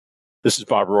This is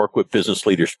Bob Rourke with Business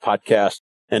Leaders Podcast.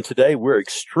 And today we're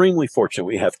extremely fortunate.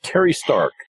 We have Terry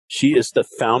Stark. She is the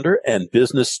founder and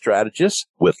business strategist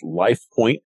with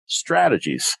LifePoint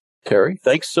Strategies. Terry,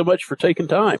 thanks so much for taking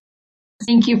time.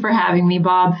 Thank you for having me,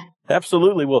 Bob.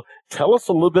 Absolutely. Well, tell us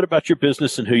a little bit about your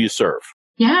business and who you serve.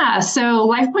 Yeah, so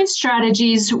LifePoint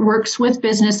Strategies works with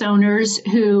business owners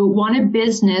who want a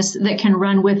business that can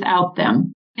run without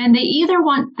them. And they either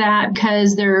want that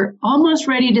because they're almost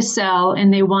ready to sell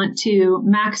and they want to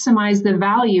maximize the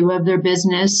value of their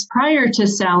business prior to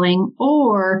selling,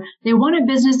 or they want a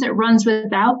business that runs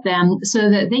without them so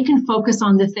that they can focus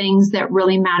on the things that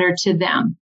really matter to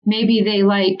them. Maybe they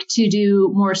like to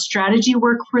do more strategy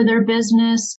work for their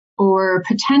business, or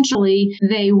potentially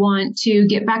they want to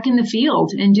get back in the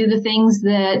field and do the things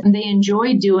that they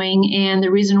enjoy doing and the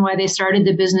reason why they started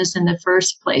the business in the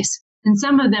first place. And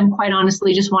some of them, quite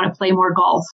honestly, just want to play more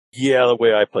golf. Yeah, the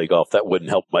way I play golf, that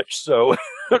wouldn't help much. So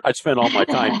I spend all my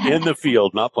time in the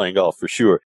field, not playing golf for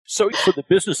sure. So for the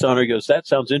business owner, he goes, that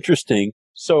sounds interesting.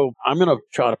 So I'm going to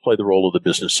try to play the role of the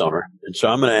business owner. And so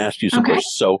I'm going to ask you some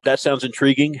questions. So that sounds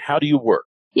intriguing. How do you work?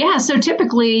 Yeah, so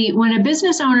typically when a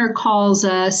business owner calls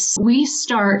us, we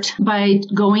start by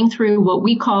going through what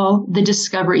we call the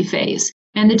discovery phase.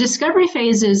 And the discovery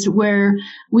phase is where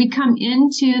we come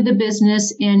into the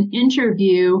business and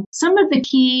interview some of the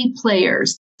key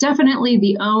players. Definitely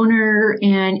the owner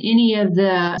and any of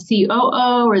the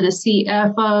COO or the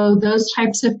CFO, those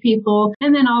types of people.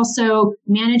 And then also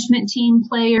management team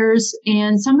players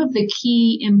and some of the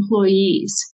key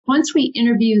employees. Once we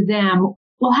interview them,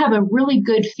 we'll have a really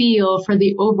good feel for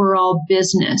the overall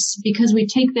business because we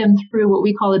take them through what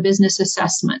we call a business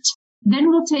assessment. Then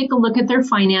we'll take a look at their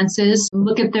finances,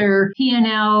 look at their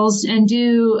P&Ls, and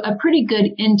do a pretty good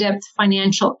in-depth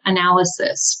financial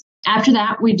analysis. After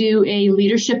that, we do a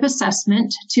leadership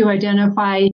assessment to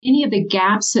identify any of the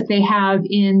gaps that they have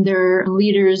in their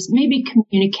leaders, maybe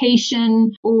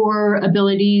communication or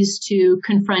abilities to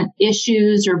confront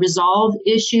issues or resolve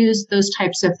issues, those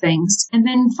types of things. And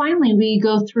then finally, we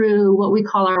go through what we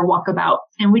call our walkabout.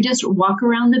 And we just walk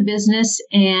around the business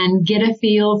and get a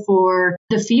feel for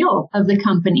the feel of the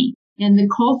company and the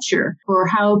culture for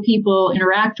how people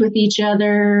interact with each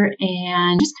other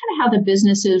and just kind of how the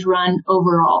business is run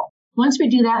overall. Once we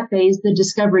do that phase, the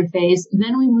discovery phase,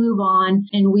 then we move on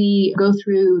and we go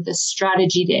through the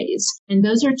strategy days. And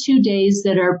those are 2 days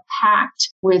that are packed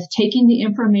with taking the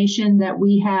information that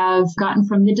we have gotten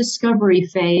from the discovery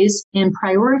phase and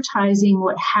prioritizing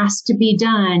what has to be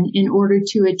done in order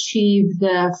to achieve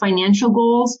the financial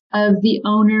goals of the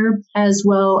owner, as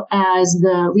well as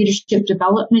the leadership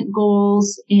development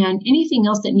goals and anything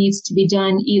else that needs to be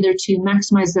done either to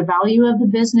maximize the value of the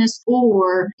business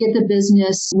or get the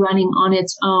business running on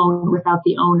its own without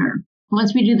the owner.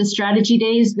 Once we do the strategy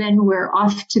days, then we're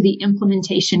off to the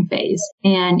implementation phase.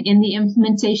 And in the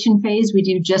implementation phase, we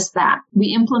do just that.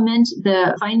 We implement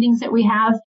the findings that we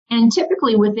have. And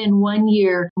typically within 1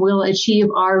 year, we'll achieve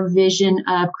our vision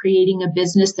of creating a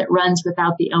business that runs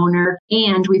without the owner.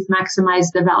 And we've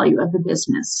maximized the value of the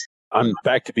business. I'm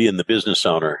back to being the business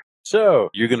owner. So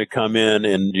you're going to come in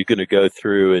and you're going to go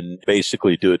through and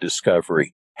basically do a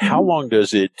discovery. How long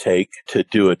does it take to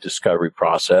do a discovery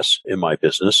process in my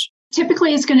business?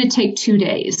 Typically, it's going to take 2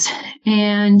 days,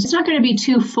 and it's not going to be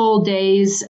 2 full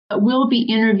days. We'll be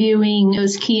interviewing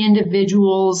those key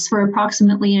individuals for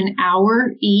approximately an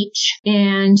hour each,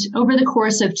 and over the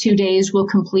course of 2 days, we'll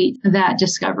complete that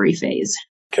discovery phase.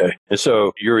 Okay. And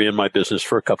so you're in my business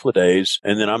for a couple of days,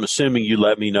 and then I'm assuming you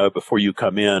let me know before you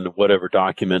come in whatever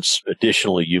documents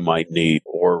additionally you might need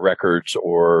or records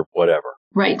or whatever.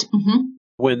 Right. Mm-hmm.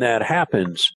 When that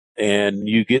happens and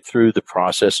you get through the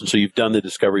process, and so you've done the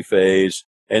discovery phase,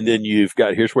 and then you've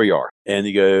got, here's where you are. And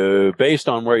you go, based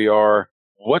on where you are,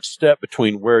 what step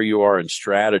between where you are and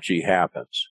strategy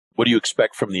happens? What do you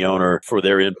expect from the owner for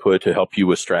their input to help you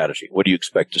with strategy? What do you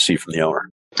expect to see from the owner?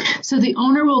 So the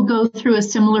owner will go through a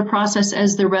similar process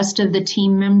as the rest of the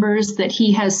team members that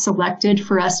he has selected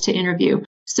for us to interview.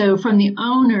 So from the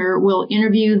owner, we'll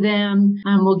interview them.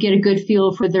 We'll get a good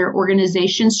feel for their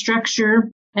organization structure,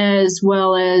 as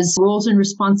well as roles and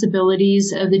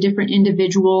responsibilities of the different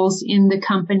individuals in the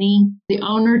company. The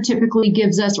owner typically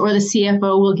gives us, or the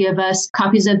CFO will give us,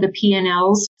 copies of the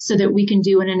P&Ls so that we can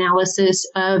do an analysis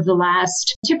of the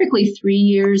last typically 3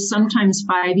 years, sometimes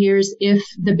 5 years, if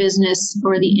the business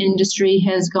or the industry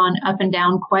has gone up and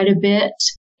down quite a bit.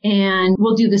 And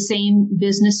we'll do the same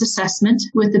business assessment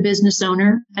with the business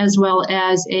owner, as well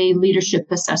as a leadership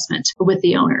assessment with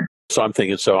the owner. So I'm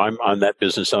thinking, so I'm that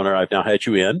business owner. I've now had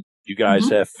you in. You guys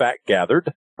have fact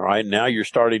gathered. All right. Now you're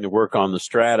starting to work on the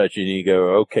strategy and you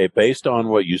go, okay, based on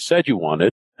what you said you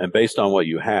wanted, And based on what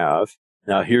you have,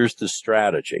 now here's the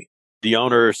strategy. The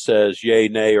owner says yay,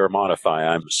 nay, or modify,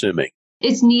 I'm assuming.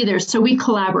 It's neither. So we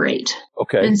collaborate.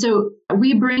 Okay. And so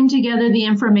we bring together the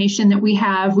information that we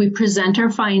have. We present our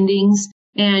findings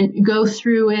and go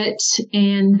through it.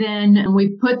 And then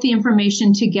we put the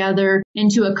information together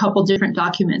into a couple different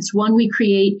documents. One, we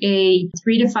create a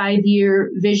 3 to 5 year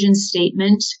vision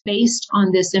statement based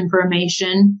on this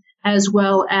information, as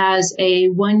well as a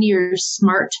 1 year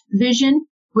SMART vision,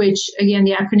 which again,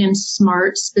 the acronym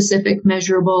SMART, specific,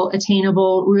 measurable,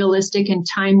 attainable, realistic, and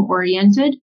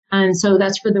time-oriented. And so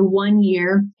that's for the 1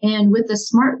 year. And with the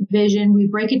SMART vision, we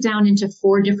break it down into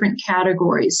 4 different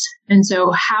categories. And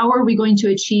so how are we going to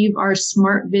achieve our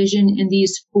SMART vision in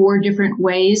these 4 different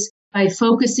ways? By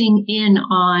focusing in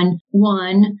on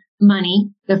 1, money,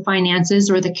 the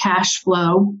finances or the cash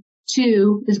flow.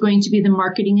 2 is going to be the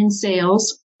marketing and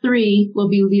sales. 3 will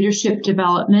be leadership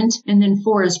development. And then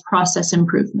 4 is process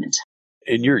improvement.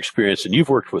 In your experience, and you've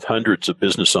worked with hundreds of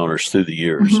business owners through the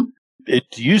years,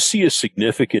 do you see a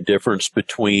significant difference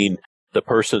between the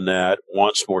person that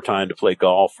wants more time to play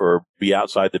golf or be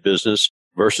outside the business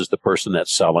versus the person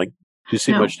that's selling? Do you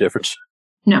see much difference?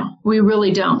 No, we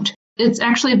really don't. It's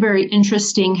actually very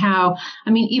interesting how,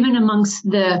 even amongst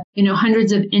the,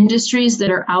 hundreds of industries that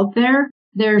are out there,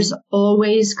 there's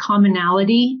always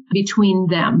commonality between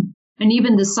them. And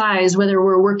even the size, whether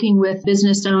we're working with a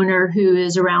business owner who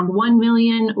is around 1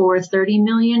 million or 30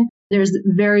 million, there's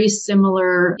very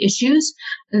similar issues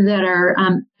that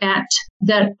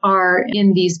are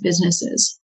in these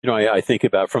businesses. I think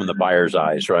about from the buyer's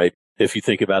eyes, right? If you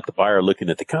think about the buyer looking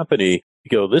at the company, you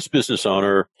go, this business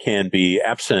owner can be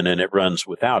absent and it runs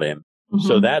without him. Mm-hmm.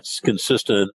 So that's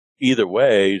consistent either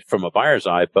way. From a buyer's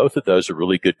eye, both of those are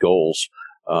really good goals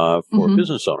for a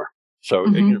business owner. So,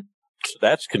 so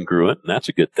that's congruent, and that's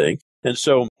a good thing. And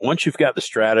so once you've got the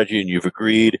strategy and you've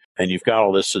agreed and you've got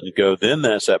all this and go, then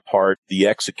that's that part, the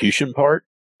execution part.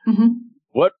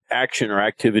 What action or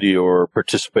activity or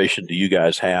participation do you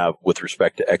guys have with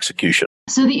respect to execution?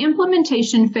 So the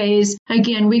implementation phase,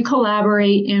 again, we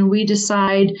collaborate and we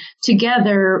decide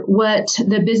together what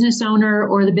the business owner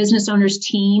or the business owner's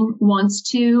team wants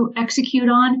to execute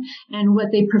on and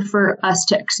what they prefer us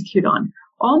to execute on.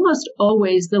 Almost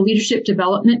always the leadership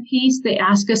development piece, they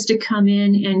ask us to come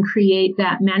in and create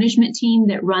that management team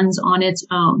that runs on its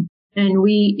own. And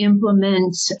we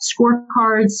implement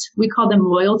scorecards. We call them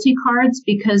loyalty cards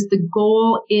because the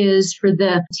goal is for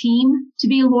the team to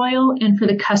be loyal and for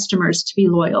the customers to be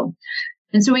loyal.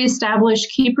 And so we establish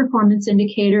key performance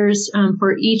indicators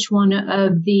for each one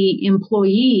of the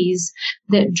employees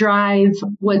that drive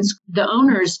what's the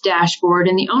owner's dashboard.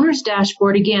 And the owner's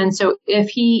dashboard, again, so if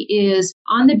he is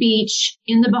on the beach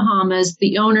in the Bahamas,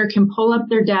 the owner can pull up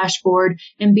their dashboard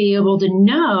and be able to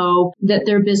know that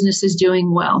their business is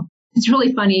doing well. It's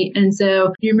really funny. And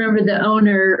so you remember the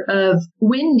owner of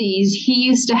Wendy's, he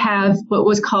used to have what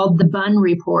was called the bun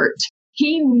report.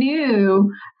 He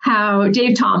knew how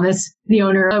Dave Thomas, the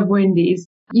owner of Wendy's,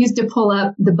 used to pull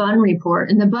up the bun report.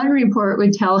 And the bun report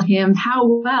would tell him how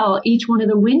well each one of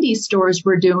the Wendy's stores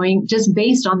were doing just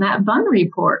based on that bun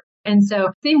report. And so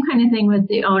same kind of thing with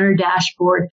the owner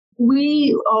dashboard.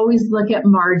 We always look at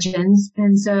margins.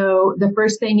 And so the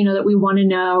first thing, that we want to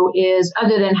know is,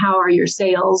 other than how are your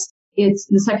sales, it's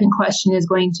the second question is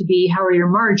going to be, how are your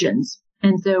margins?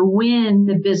 And so when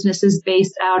the business is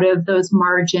based out of those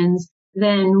margins,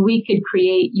 then we could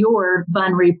create your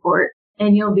bun report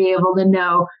and you'll be able to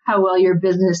know how well your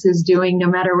business is doing no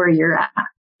matter where you're at.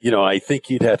 I think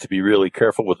you'd have to be really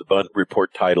careful with the bun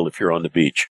report title if you're on the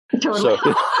beach. Totally.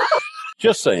 So,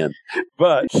 just saying.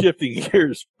 But shifting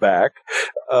gears back.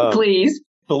 Please.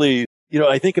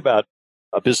 I think about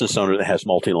a business owner that has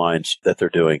multi-lines that they're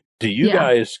doing. Do you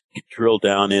guys drill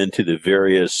down into the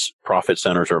various profit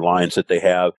centers or lines that they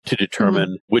have to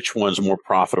determine which one's more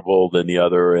profitable than the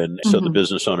other? And so the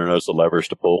business owner knows the levers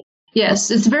to pull? Yes,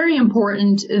 it's very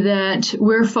important that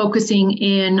we're focusing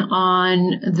in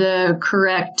on the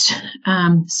correct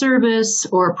service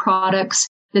or products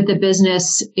that the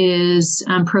business is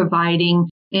providing.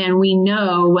 And we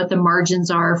know what the margins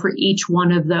are for each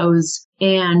one of those.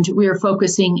 And we are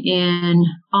focusing in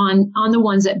on the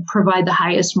ones that provide the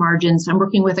highest margins. I'm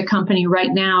working with a company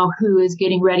right now who is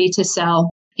getting ready to sell.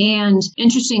 And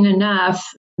interesting enough,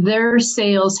 their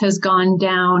sales has gone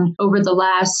down over the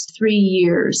last 3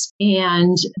 years.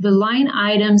 And the line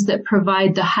items that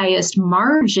provide the highest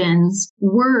margins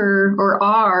were or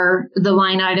are the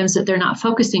line items that they're not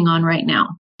focusing on right now.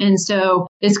 And so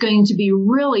it's going to be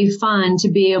really fun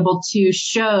to be able to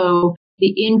show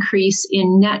the increase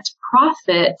in net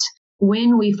profit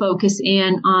when we focus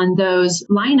in on those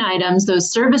line items,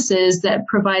 those services that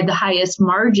provide the highest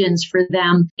margins for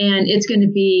them. And it's going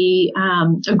to be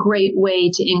a great way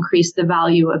to increase the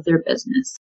value of their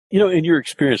business. In your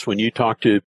experience, when you talk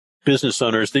to business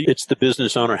owners, it's the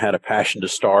business owner had a passion to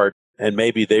start, and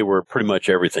maybe they were pretty much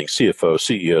everything, CFO,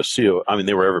 CEO, CO. I mean,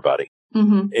 they were everybody.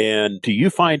 Mm-hmm. And do you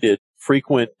find it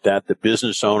frequent that the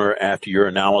business owner, after your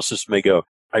analysis, may go,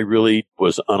 I really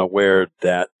was unaware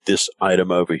that this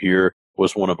item over here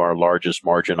was one of our largest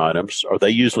margin items? Are they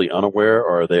usually unaware,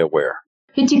 or are they aware?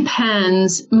 It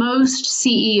depends. Most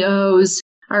CEOs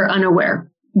are unaware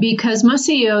because most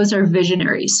CEOs are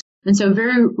visionaries. And so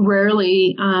very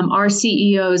rarely are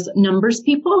CEOs numbers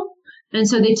people. And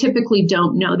so they typically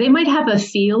don't know. They might have a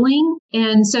feeling.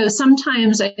 And so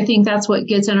sometimes I think that's what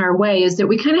gets in our way, is that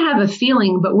we kind of have a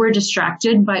feeling, but we're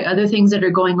distracted by other things that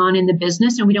are going on in the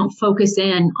business, and we don't focus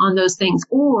in on those things,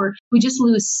 or we just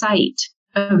lose sight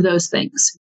of those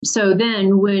things. So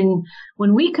then when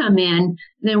we come in,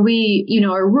 then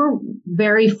we're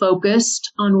very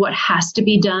focused on what has to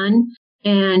be done.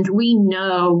 And we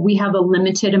know we have a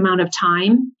limited amount of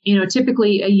time,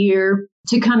 typically a year,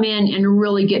 to come in and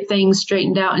really get things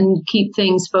straightened out and keep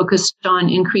things focused on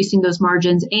increasing those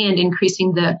margins and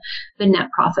increasing the net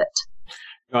profit.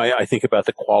 I think about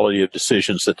the quality of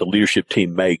decisions that the leadership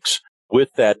team makes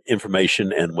with that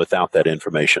information and without that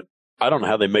information. I don't know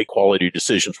how they make quality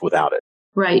decisions without it.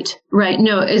 Right.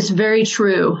 No, it's very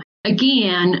true.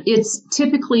 Again, it's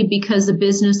typically because the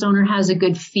business owner has a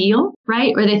good feel,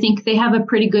 right? Or they think they have a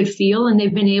pretty good feel and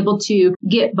they've been able to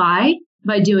get by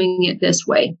doing it this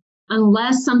way.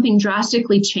 Unless something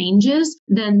drastically changes,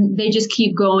 then they just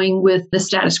keep going with the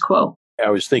status quo.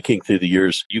 I was thinking through the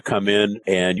years, you come in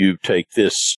and you take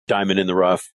this diamond in the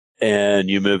rough and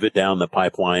you move it down the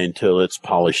pipeline till it's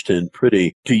polished and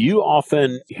pretty. Do you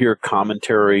often hear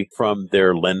commentary from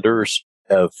their lenders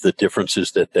of the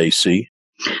differences that they see?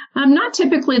 Not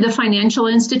typically the financial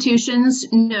institutions.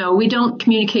 No, we don't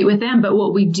communicate with them. But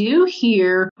what we do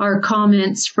hear are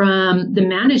comments from the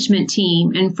management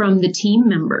team and from the team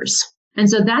members. And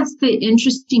so that's the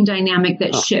interesting dynamic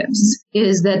that shifts,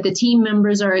 is that the team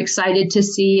members are excited to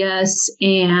see us,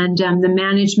 and the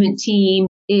management team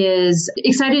is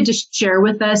excited to share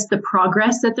with us the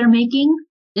progress that they're making.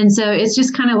 And so it's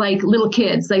just kind of like little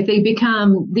kids, like they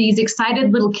become these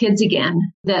excited little kids again,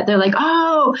 that they're like,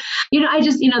 oh,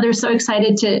 they're so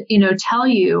excited to, tell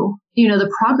you,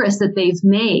 the progress that they've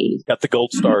made. Got the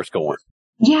gold stars going.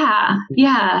 Yeah.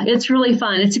 It's really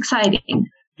fun. It's exciting.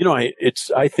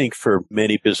 I think for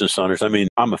many business owners, I mean,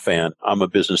 I'm a fan. I'm a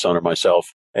business owner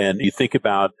myself. And you think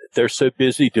about, they're so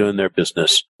busy doing their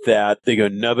business that they go,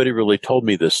 nobody really told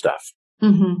me this stuff.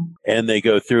 Mm-hmm. And they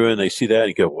go through and they see that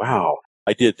and go, wow,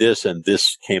 I did this and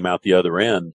this came out the other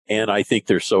end. And I think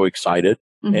they're so excited.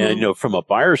 Mm-hmm. And, from a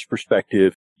buyer's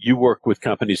perspective, you work with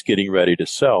companies getting ready to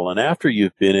sell. And after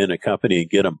you've been in a company and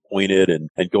get them pointed and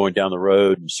going down the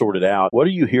road and sorted out, what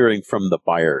are you hearing from the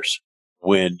buyers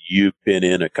when you've been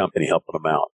in a company helping them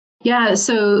out? Yeah.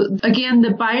 So again,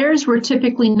 the buyers we're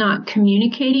typically not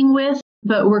communicating with,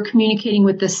 but we're communicating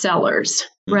with the sellers,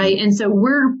 right? And so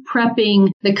we're prepping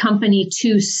the company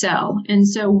to sell. And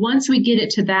so once we get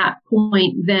it to that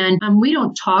point, then we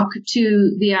don't talk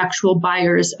to the actual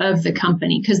buyers of the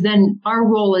company, because then our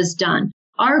role is done.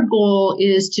 Our goal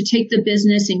is to take the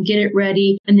business and get it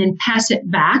ready and then pass it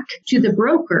back to the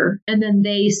broker, and then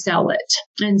they sell it.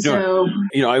 And so,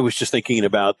 I was just thinking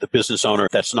about the business owner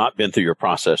that's not been through your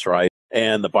process, right?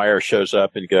 And the buyer shows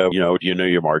up and go, do you know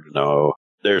your margin? No.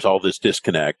 There's all this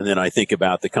disconnect. And then I think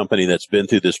about the company that's been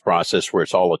through this process where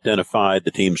it's all identified, the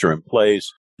teams are in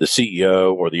place, the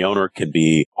CEO or the owner can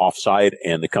be offsite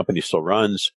and the company still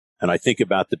runs. And I think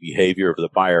about the behavior of the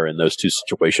buyer in those two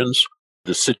situations.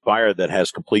 The buyer that has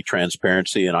complete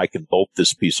transparency and I can bolt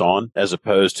this piece on, as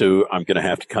opposed to I'm going to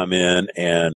have to come in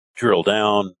and drill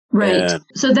down. Right.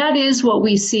 So that is what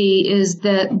we see, is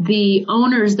that the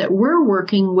owners that we're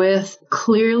working with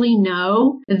clearly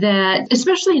know that,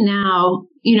 especially now,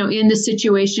 in the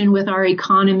situation with our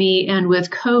economy and with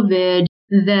COVID,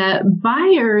 that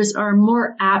buyers are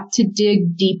more apt to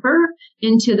dig deeper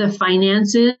into the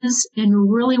finances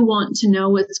and really want to know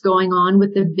what's going on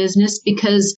with the business,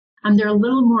 because they're a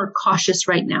little more cautious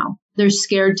right now. They're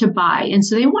scared to buy. And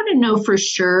so they want to know for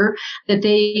sure that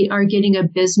they are getting a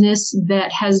business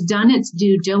that has done its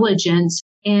due diligence,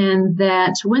 and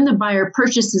that when the buyer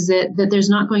purchases it, that there's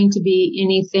not going to be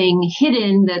anything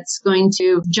hidden that's going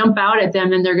to jump out at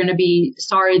them and they're going to be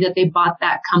sorry that they bought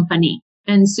that company.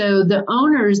 And so the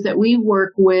owners that we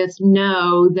work with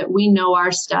know that we know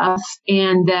our stuff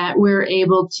and that we're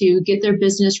able to get their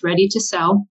business ready to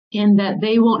sell. and that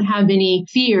they won't have any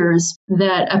fears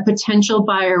that a potential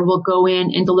buyer will go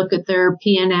in and to look at their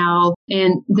P&L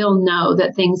and they'll know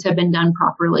that things have been done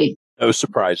properly. No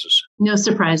surprises. No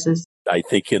surprises. I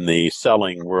think in the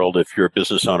selling world, if you're a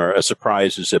business owner, a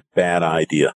surprise is a bad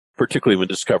idea, particularly when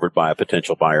discovered by a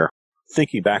potential buyer.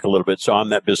 Thinking back a little bit, so I'm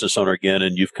that business owner again,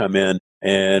 and you've come in,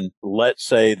 and let's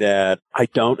say that I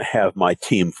don't have my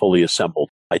team fully assembled.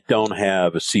 I don't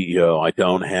have a CEO. I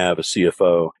don't have a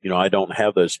CFO. I don't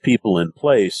have those people in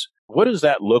place. What does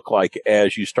that look like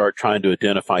as you start trying to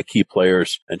identify key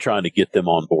players and trying to get them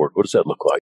on board? What does that look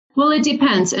like? Well, it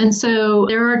depends. And so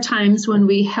there are times when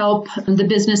we help the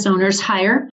business owners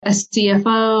hire a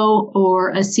CFO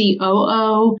or a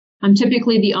COO.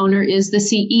 Typically, the owner is the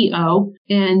CEO.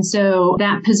 And so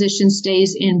that position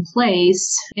stays in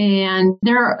place. And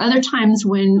there are other times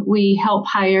when we help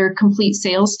hire complete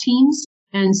sales teams.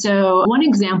 And so one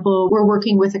example, we're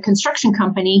working with a construction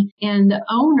company, and the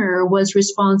owner was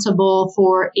responsible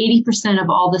for 80% of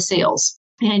all the sales.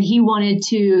 And he wanted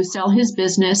to sell his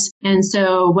business. And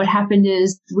so what happened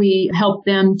is we helped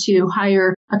them to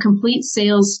hire a complete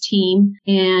sales team,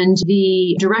 and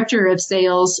the director of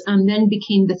sales then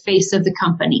became the face of the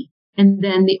company. And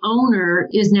then the owner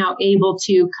is now able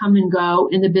to come and go,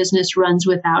 and the business runs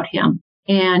without him.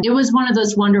 And it was one of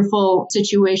those wonderful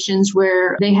situations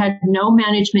where they had no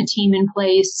management team in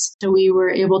place. So we were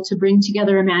able to bring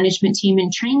together a management team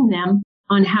and train them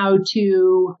on how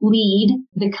to lead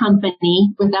the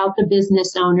company without the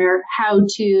business owner, how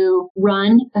to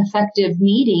run effective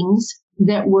meetings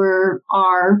that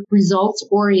are results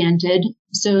oriented,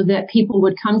 so that people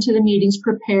would come to the meetings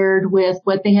prepared with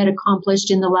what they had accomplished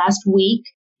in the last week.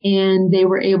 And they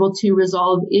were able to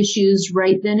resolve issues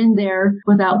right then and there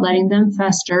without letting them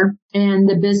fester. And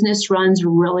the business runs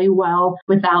really well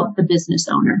without the business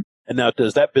owner. And now,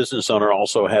 does that business owner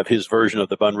also have his version of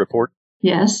the Bunn report?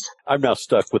 Yes. I'm now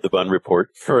stuck with the Bunn report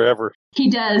forever. He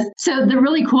does. So the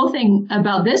really cool thing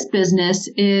about this business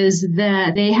is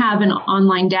that they have an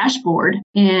online dashboard,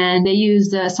 and they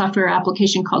use a software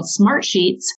application called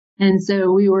Smartsheets. And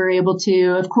so we were able to,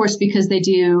 of course, because they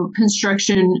do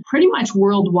construction pretty much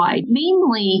worldwide,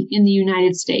 mainly in the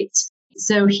United States.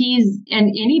 So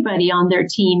and anybody on their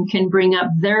team can bring up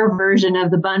their version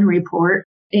of the Bunn report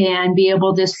and be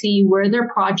able to see where their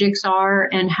projects are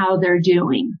and how they're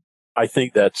doing. I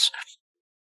think that's,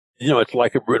 it's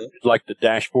like the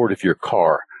dashboard of your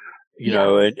car,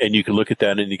 and you can look at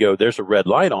that and you go, there's a red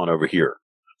light on over here.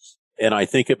 And I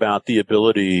think about the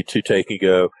ability to take and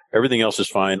go, everything else is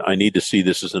fine. I need to see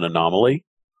this as an anomaly.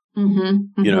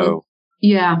 Mm-hmm, mm-hmm.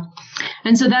 Yeah.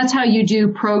 And so that's how you do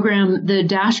program the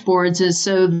dashboards, is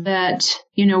so that,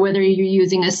 whether you're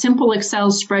using a simple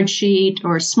Excel spreadsheet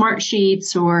or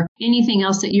Smartsheets or anything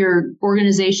else that your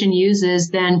organization uses,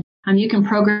 then you can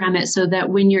program it so that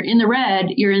when you're in the red,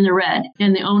 you're in the red,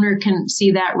 and the owner can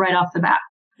see that right off the bat.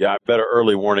 Yeah, better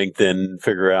early warning than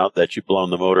figure out that you've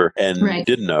blown the motor and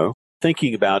didn't know.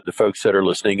 Thinking about the folks that are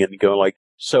listening and go like,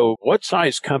 so what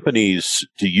size companies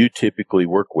do you typically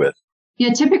work with?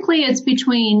 Yeah, typically it's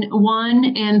between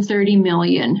 1 and 30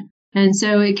 million. And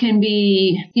so it can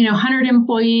be, 100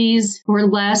 employees or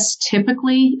less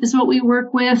typically is what we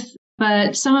work with.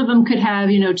 But some of them could have,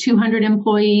 200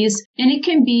 employees, and it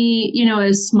can be,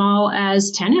 as small as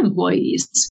 10 employees.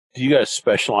 Do you guys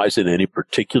specialize in any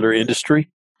particular industry?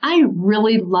 I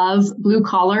really love blue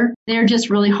collar. They're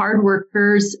just really hard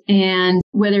workers. And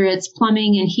whether it's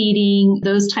plumbing and heating,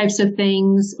 those types of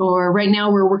things, or right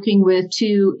now we're working with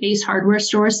 2 Ace Hardware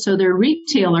stores. So they're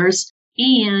retailers,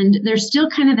 and they're still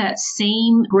kind of that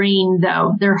same grain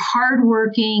though. They're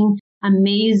hardworking,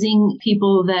 amazing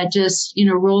people that just,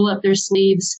 roll up their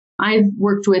sleeves. I've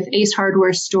worked with Ace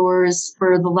Hardware stores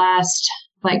for the last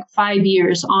 5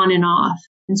 years on and off.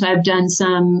 And so I've done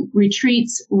some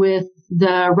retreats with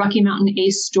the Rocky Mountain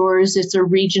Ace stores. It's a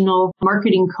regional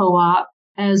marketing co-op,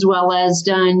 as well as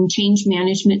done change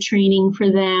management training for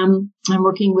them. I'm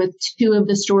working with 2 of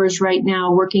the stores right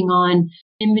now, working on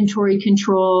inventory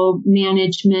control,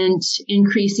 management,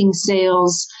 increasing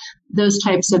sales, those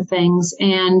types of things.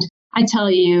 And I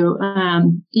tell you,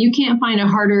 you can't find a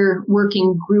harder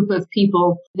working group of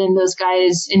people than those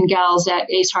guys and gals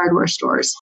at Ace Hardware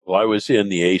stores. Well, I was in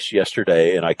the Ace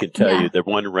yesterday, and I can tell you the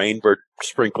one Rainbird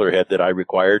sprinkler head that I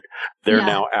required, they're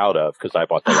now out of because I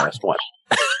bought the last one.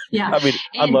 Yeah. I mean,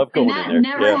 I love going in there. And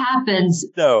that never happens.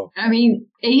 No. I mean,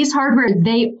 Ace Hardware,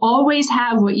 they always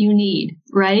have what you need,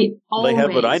 right? Always. They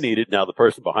had what I needed. Now, the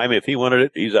person behind me, if he wanted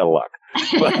it, he's out of luck.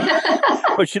 But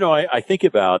I think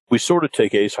about, we sort of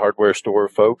take Ace Hardware store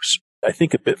folks, I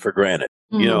think a bit for granted,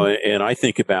 and I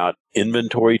think about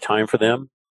inventory time for them.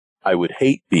 I would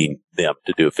hate being them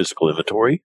to do a physical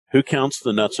inventory. who counts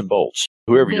the nuts and bolts?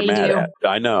 Whoever you're mad at.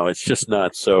 I know, it's just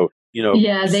nuts. So,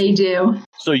 Yeah, they do.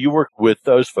 So you work with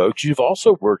those folks. You've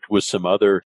also worked with some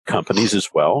other companies as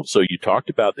well. So you talked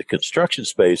about the construction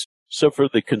space. So for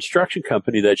the construction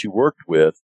company that you worked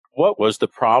with, what was the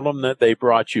problem that they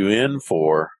brought you in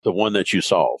for, the one that you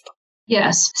solved?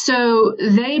 Yes. So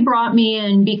they brought me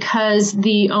in because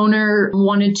the owner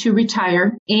wanted to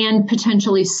retire and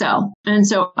potentially sell. And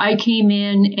so I came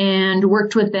in and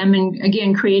worked with them and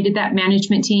again, created that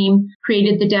management team,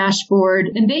 created the dashboard,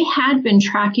 and they had been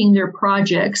tracking their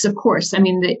projects. Of course,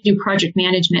 they do project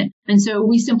management. And so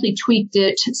we simply tweaked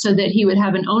it so that he would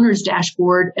have an owner's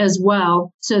dashboard as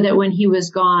well, so that when he was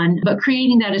gone, but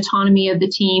creating that autonomy of the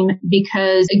team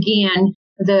because again,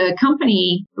 the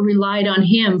company relied on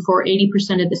him for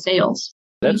 80% of the sales.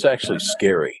 That's actually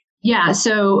scary. Yeah.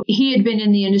 So he had been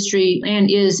in the industry and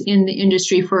is in the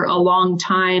industry for a long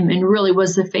time and really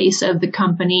was the face of the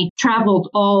company, traveled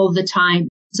all the time.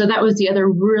 So that was the other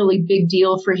really big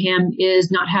deal for him, is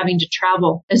not having to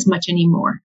travel as much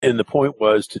anymore. And the point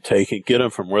was to take and get them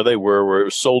from where they were, where it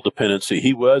was sole dependency.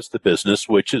 He was the business,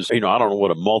 which is, I don't know what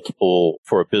a multiple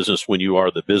for a business when you are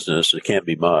the business. It can't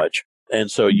be much. And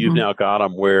so you've now got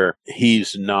him where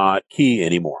he's not key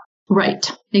anymore. Right.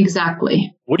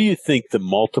 Exactly. What do you think the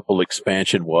multiple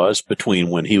expansion was between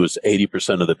when he was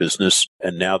 80% of the business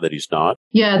and now that he's not?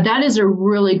 Yeah, that is a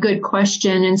really good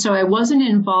question. And so I wasn't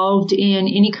involved in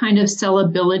any kind of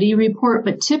sellability report,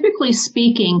 but typically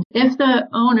speaking, if the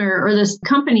owner or this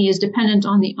company is dependent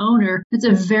on the owner, it's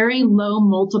a very low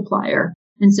multiplier.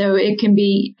 And so it can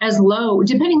be as low,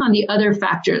 depending on the other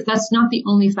factors. That's not the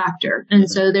only factor. And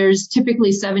so there's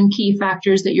typically 7 key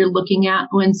factors that you're looking at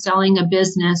when selling a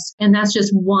business. And that's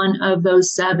just one of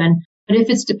those 7. But if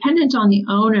it's dependent on the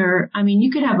owner,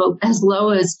 you could have as low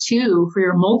as 2 for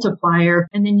your multiplier,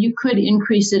 and then you could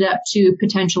increase it up to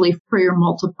potentially for your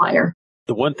multiplier.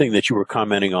 The one thing that you were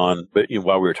commenting on, but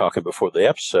while we were talking before the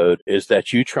episode, is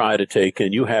that you try to take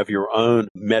and you have your own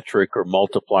metric or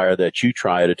multiplier that you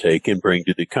try to take and bring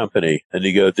to the company. And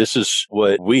you go, this is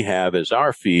what we have as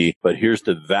our fee, but here's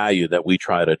the value that we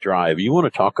try to drive. You want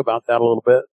to talk about that a little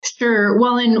bit? Sure.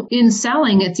 Well, in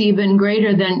selling, it's even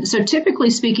greater than, so typically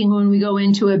speaking, when we go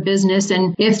into a business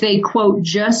and if they quote,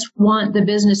 just want the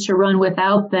business to run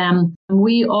without them,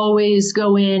 we always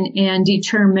go in and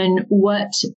determine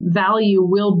what value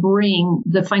will bring,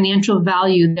 the financial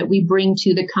value that we bring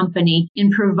to the company,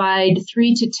 and provide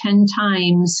 3 to 10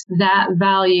 times that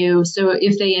value. So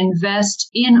if they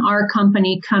invest in our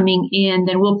company coming in,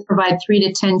 then we'll provide 3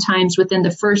 to 10 times within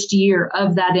the first year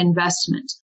of that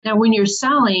investment. Now, when you're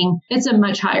selling, it's a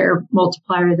much higher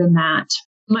multiplier than that.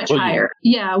 Much higher.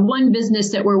 Yeah. One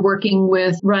business that we're working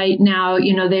with right now,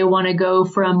 they want to go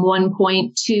from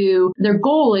 1.2. Their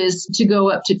goal is to go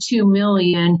up to 2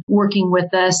 million working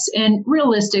with us. And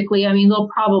realistically, they'll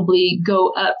probably go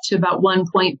up to about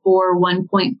 1.4,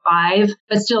 1.5.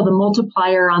 But still, the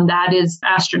multiplier on that is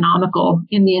astronomical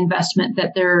in the investment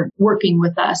that they're working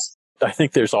with us. I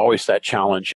think there's always that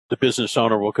challenge. The business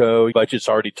owner will go, budget's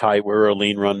already tight, we're a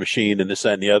lean run machine and this,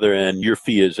 that, and the other, and your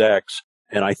fee is X.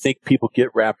 And I think people get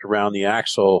wrapped around the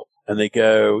axle and they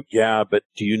go, yeah, but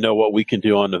do you know what we can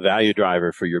do on the value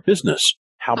driver for your business?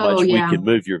 How much we can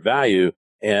move your value?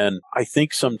 And I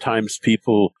think sometimes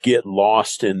people get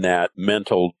lost in that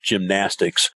mental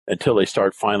gymnastics until they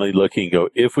start finally looking and go,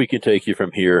 if we can take you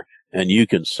from here and you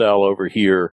can sell over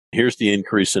here, here's the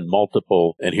increase in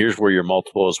multiple, and here's where your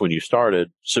multiple is when you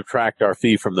started. Subtract our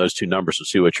fee from those two numbers and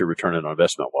see what your return on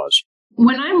investment was.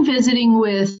 When I'm visiting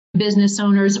with business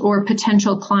owners or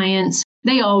potential clients,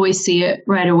 they always see it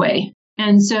right away.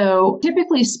 And so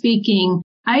typically speaking,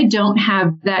 I don't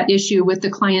have that issue with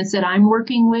the clients that I'm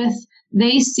working with.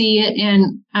 They see it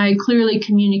and I clearly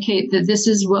communicate that this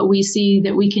is what we see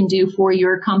that we can do for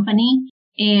your company.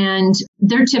 And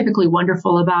they're typically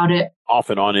wonderful about it. Off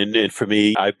and on. And for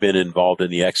me, I've been involved in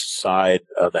the exit side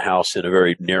of the house in a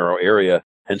very narrow area.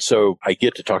 And so I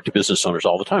get to talk to business owners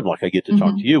all the time, like I get to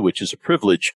talk to you, which is a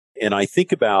privilege. And I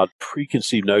think about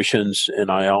preconceived notions. And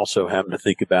I also happen to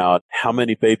think about how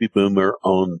many baby boomer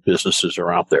owned businesses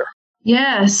are out there.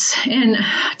 Yes. And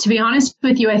to be honest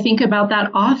with you, I think about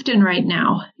that often right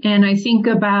now. And I think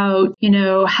about,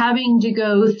 having to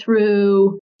go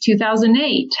through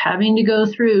 2008, having to go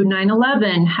through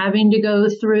 9/11, having to go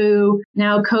through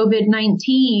now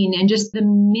COVID-19, and just the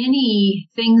many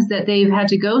things that they've had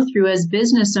to go through as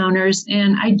business owners.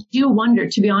 And I do wonder,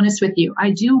 to be honest with you,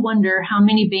 I do wonder how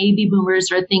many baby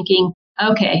boomers are thinking,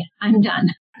 okay, I'm done.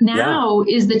 Now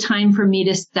is the time for me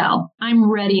to sell.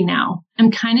 I'm ready now.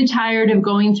 I'm kind of tired of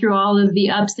going through all of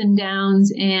the ups and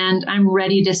downs and I'm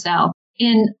ready to sell.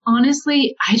 And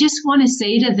honestly, I just want to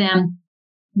say to them,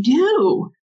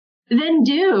 do,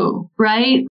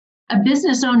 right? A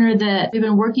business owner that we've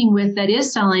been working with that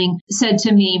is selling said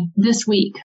to me this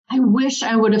week, I wish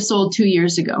I would have sold 2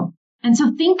 years ago. And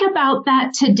so think about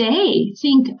that today.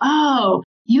 Think, oh,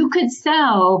 you could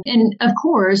sell. And of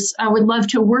course, I would love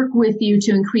to work with you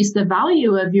to increase the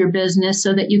value of your business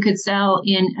so that you could sell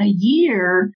in a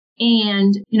year.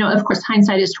 And, of course,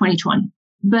 hindsight is 2020.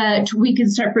 But we can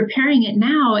start preparing it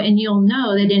now, and you'll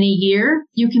know that in a year,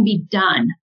 you can be done.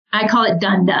 I call it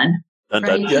done. Done.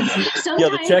 Right? Yeah.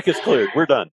 The check is cleared. We're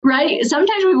done. Right?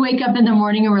 Sometimes we wake up in the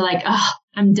morning and we're like, oh,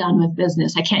 I'm done with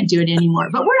business. I can't do it anymore.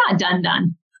 But we're not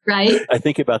done. Right? I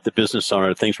think about the business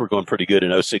owner. Things were going pretty good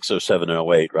in 06, 07,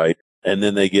 and 08, right? And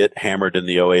then they get hammered in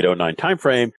the 08, 09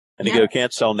 timeframe, and they go,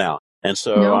 can't sell now. And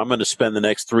so I'm going to spend the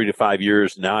next 3 to 5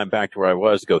 years. Now I'm back to where I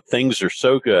was. Things are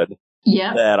so good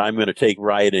that I'm going to take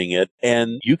riding it.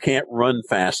 And you can't run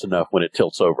fast enough when it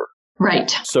tilts over.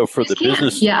 Right. So for the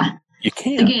business, you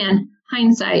can. Again,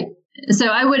 hindsight. So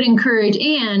I would encourage,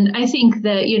 and I think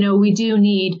that, we do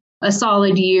need a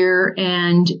solid year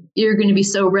and you're going to be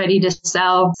so ready to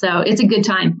sell. So it's a good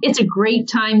time. It's a great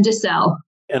time to sell.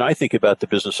 And I think about the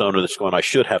business owner that's going, I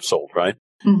should have sold, right?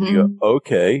 Mm-hmm. You go,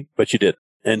 okay, but you didn't.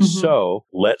 And so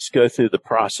let's go through the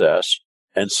process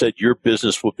and said your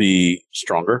business will be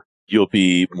stronger. You'll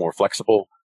be more flexible.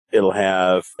 It'll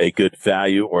have a good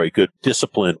value or a good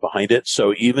discipline behind it.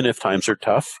 So even if times are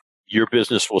tough, your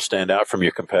business will stand out from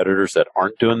your competitors that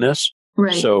aren't doing this.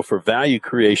 Right. So for value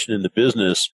creation in the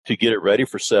business to get it ready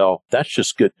for sale, that's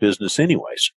just good business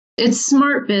anyways. It's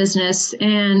smart business.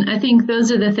 And I think those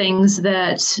are the things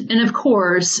that, and of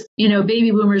course,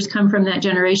 baby boomers come from that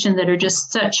generation that are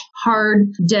just such hard,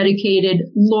 dedicated,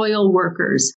 loyal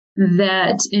workers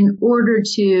that in order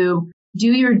to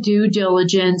do your due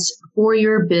diligence for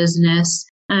your business,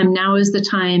 now is the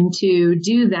time to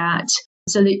do that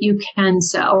so that you can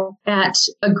sell at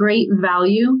a great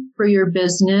value for your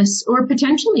business, or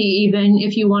potentially even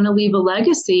if you want to leave a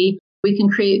legacy, we can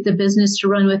create the business to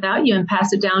run without you and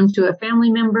pass it down to a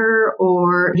family member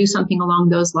or do something along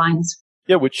those lines.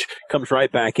 Yeah, which comes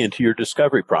right back into your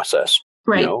discovery process.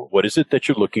 Right. What is it that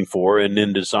you're looking for? And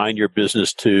then design your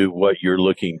business to what you're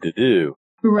looking to do.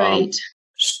 Right.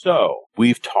 So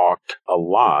we've talked a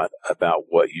lot about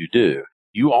what you do.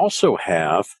 You also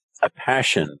have a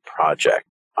passion project,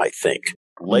 I think,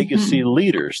 legacy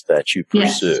leaders that you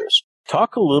pursue. Yes.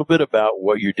 Talk a little bit about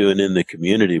what you're doing in the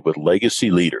community with legacy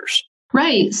leaders.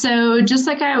 Right. So just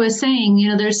like I was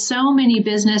saying, there's so many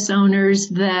business owners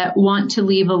that want to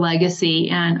leave a legacy.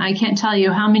 And I can't tell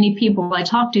you how many people I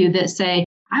talk to that say,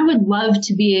 I would love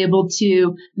to be able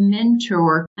to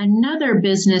mentor another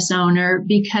business owner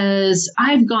because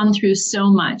I've gone through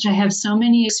so much. I have so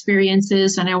many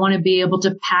experiences and I want to be able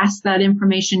to pass that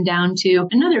information down to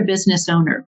another business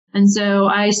owner. And so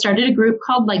I started a group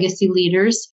called Legacy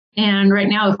Leaders. And right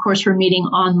now, of course, we're meeting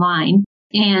online.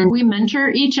 And we mentor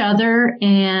each other,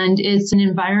 and it's an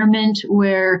environment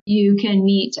where you can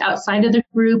meet outside of the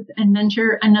group and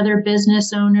mentor another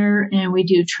business owner, and we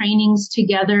do trainings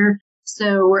together.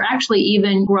 So we're actually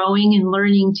even growing and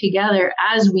learning together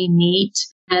as we meet.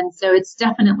 And so it's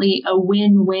definitely a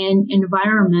win-win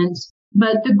environment.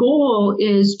 But the goal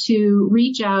is to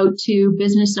reach out to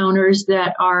business owners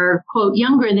that are, quote,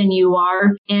 younger than you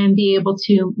are and be able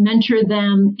to mentor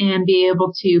them and be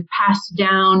able to pass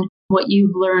down what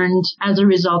you've learned as a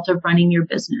result of running your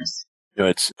business.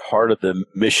 It's part of the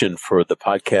mission for the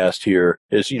podcast here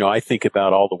is, I think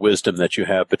about all the wisdom that you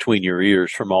have between your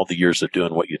ears from all the years of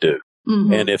doing what you do.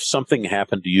 Mm-hmm. And if something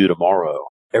happened to you tomorrow,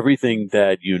 everything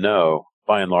that you know,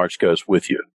 by and large, goes with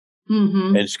you.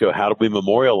 Mm-hmm. And just go, how do we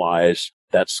memorialize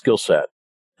that skill set?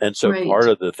 And so part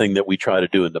of the thing that we try to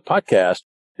do in the podcast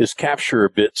is capture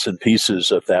bits and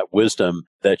pieces of that wisdom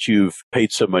that you've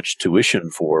paid so much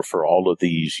tuition for all of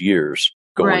these years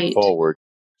going forward.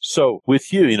 So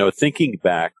with you, thinking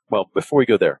back, well, before we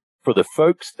go there, for the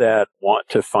folks that want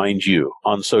to find you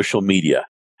on social media,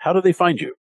 how do they find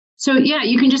you? So,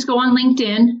 you can just go on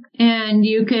LinkedIn and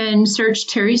you can search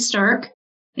Terry Stark.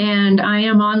 And I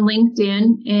am on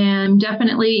LinkedIn, and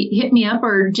definitely hit me up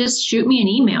or just shoot me an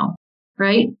email,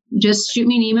 right? Just shoot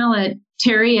me an email at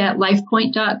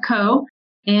terry@lifepoint.co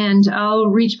and I'll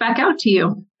reach back out to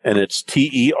you. And it's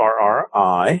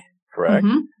TERRI, correct?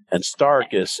 Mm-hmm. And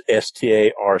Stark is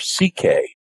STARCK.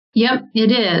 Yep,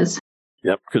 it is.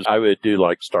 Yep, because I would do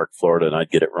like Stark, Florida, and I'd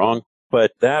get it wrong.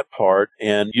 But that part,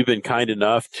 and you've been kind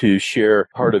enough to share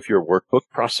part of your workbook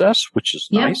process, which is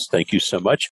nice. Thank you so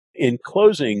much. In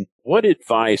closing, what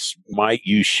advice might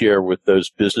you share with those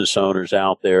business owners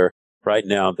out there right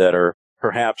now that are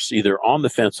perhaps either on the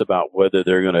fence about whether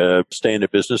they're going to stay in the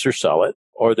business or sell it,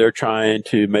 or they're trying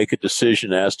to make a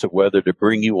decision as to whether to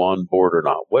bring you on board or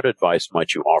not. What advice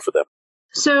might you offer them?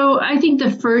 So I think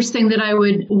the first thing that I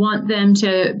would want them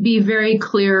to be very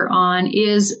clear on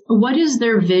is what is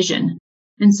their vision?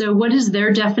 And so what is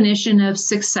their definition of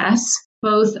success,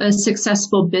 both a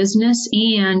successful business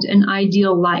and an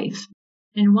ideal life?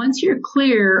 And once you're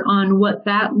clear on what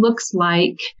that looks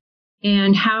like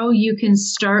and how you can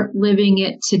start living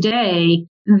it today,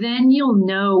 then you'll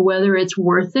know whether it's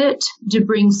worth it to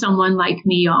bring someone like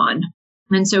me on.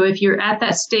 And so if you're at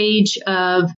that stage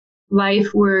of life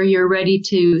where you're ready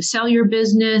to sell your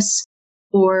business,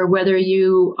 or whether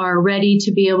you are ready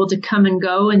to be able to come and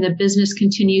go and the business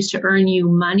continues to earn you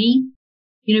money,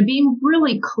 being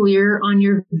really clear on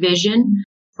your vision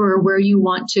for where you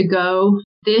want to go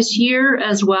this year,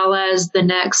 as well as the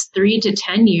next 3 to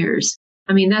 10 years.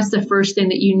 I mean, that's the first thing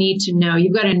that you need to know.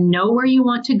 You've got to know where you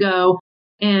want to go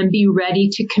and be ready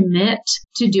to commit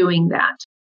to doing that.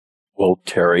 Well,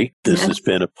 Terry, this has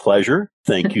been a pleasure.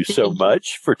 Thank you so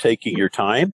much for taking your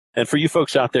time. And for you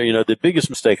folks out there, the biggest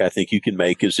mistake I think you can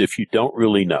make is if you don't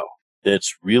really know.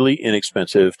 It's really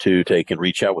inexpensive to take and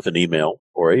reach out with an email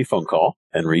or a phone call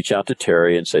and reach out to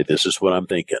Terry and say, this is what I'm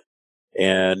thinking,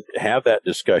 and have that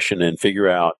discussion and figure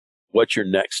out what your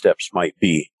next steps might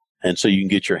be. And so you can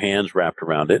get your hands wrapped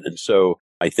around it. And so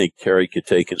I think Terry could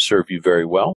take and serve you very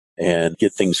well and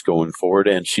get things going forward.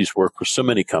 And she's worked with so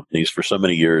many companies for so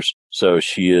many years. So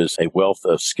she is a wealth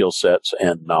of skill sets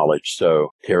and knowledge. So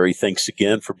Terry, thanks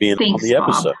again for being on the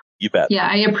episode. Bob. You bet. Yeah,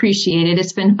 I appreciate it.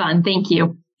 It's been fun. Thank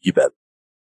you. You bet.